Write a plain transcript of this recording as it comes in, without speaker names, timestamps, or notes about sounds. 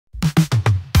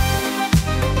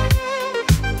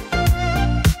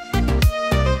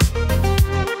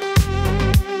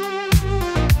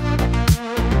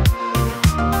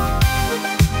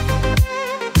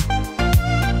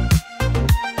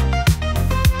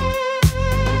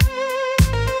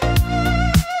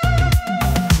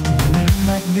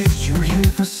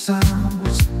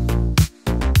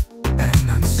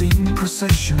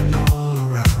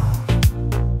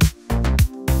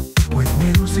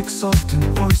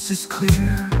voice is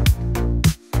clear.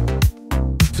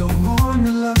 Don't mourn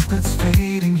the love that's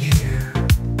fading here.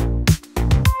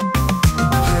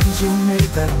 Plans you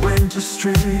made that went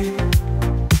astray.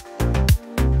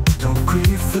 Don't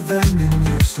grieve for them in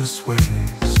useless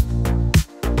ways.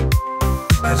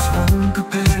 As one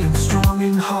prepared and strong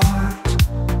in heart,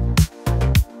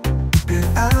 bid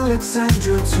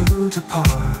Alexandria to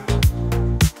depart.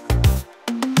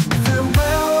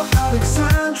 Farewell,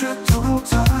 Alexandria, don't hold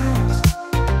tight.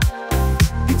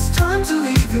 It's time to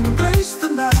leave, embrace the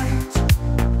night.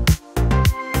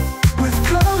 With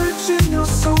courage in your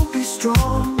soul, be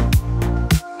strong.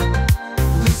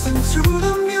 Listen to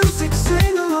the music,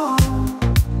 sing along.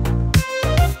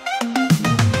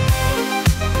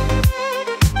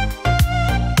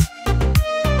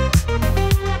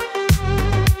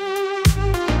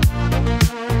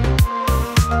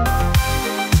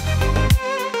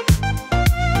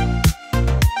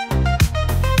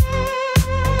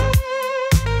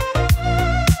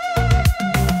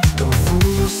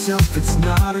 It's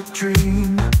not a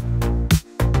dream.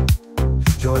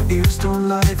 Your ears don't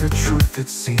lie, the truth it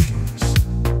seems.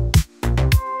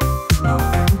 No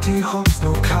empty hopes,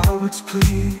 no coward's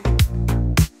plea.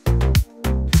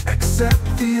 Accept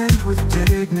the end with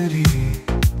dignity.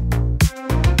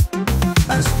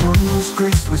 As one who's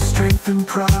graced with strength and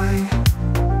pride,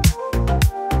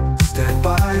 stand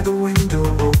by the window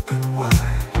open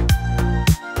wide.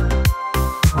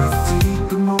 With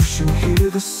deep emotion hear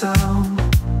the sound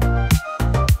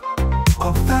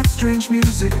of that strange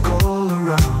music all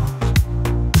around.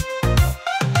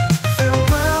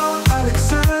 Farewell,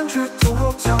 Alexandria, don't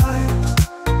hold tight.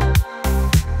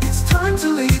 It's time to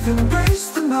leave, embrace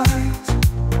the night.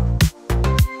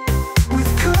 With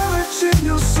courage in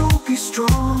your soul, be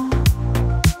strong.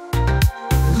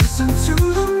 Listen to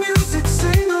the music,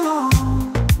 sing along.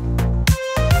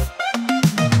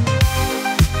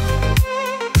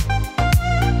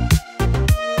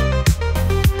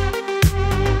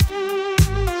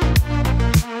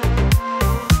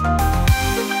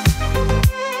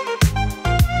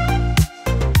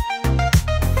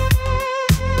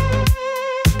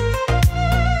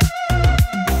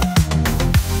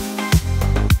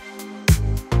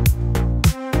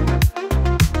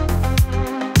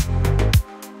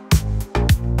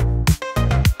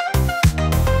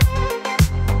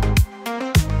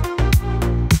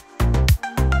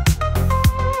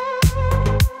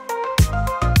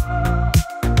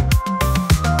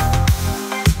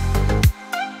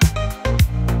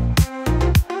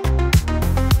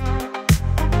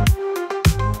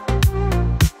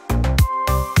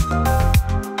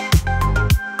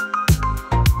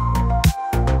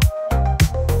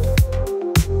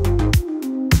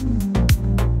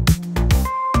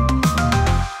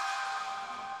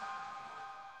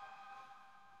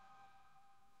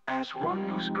 As one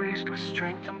who's graced with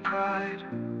strength and pride,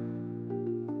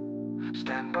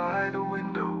 stand by the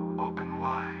window open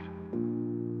wide.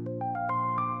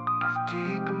 With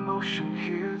deep emotion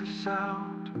hear the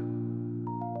sound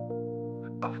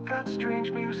of that strange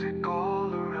music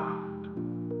all around.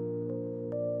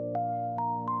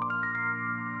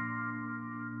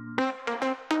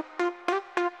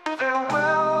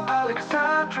 Farewell,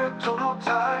 Alexandria, don't hold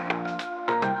tight.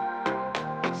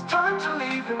 It's time to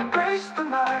leave, embrace the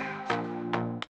night.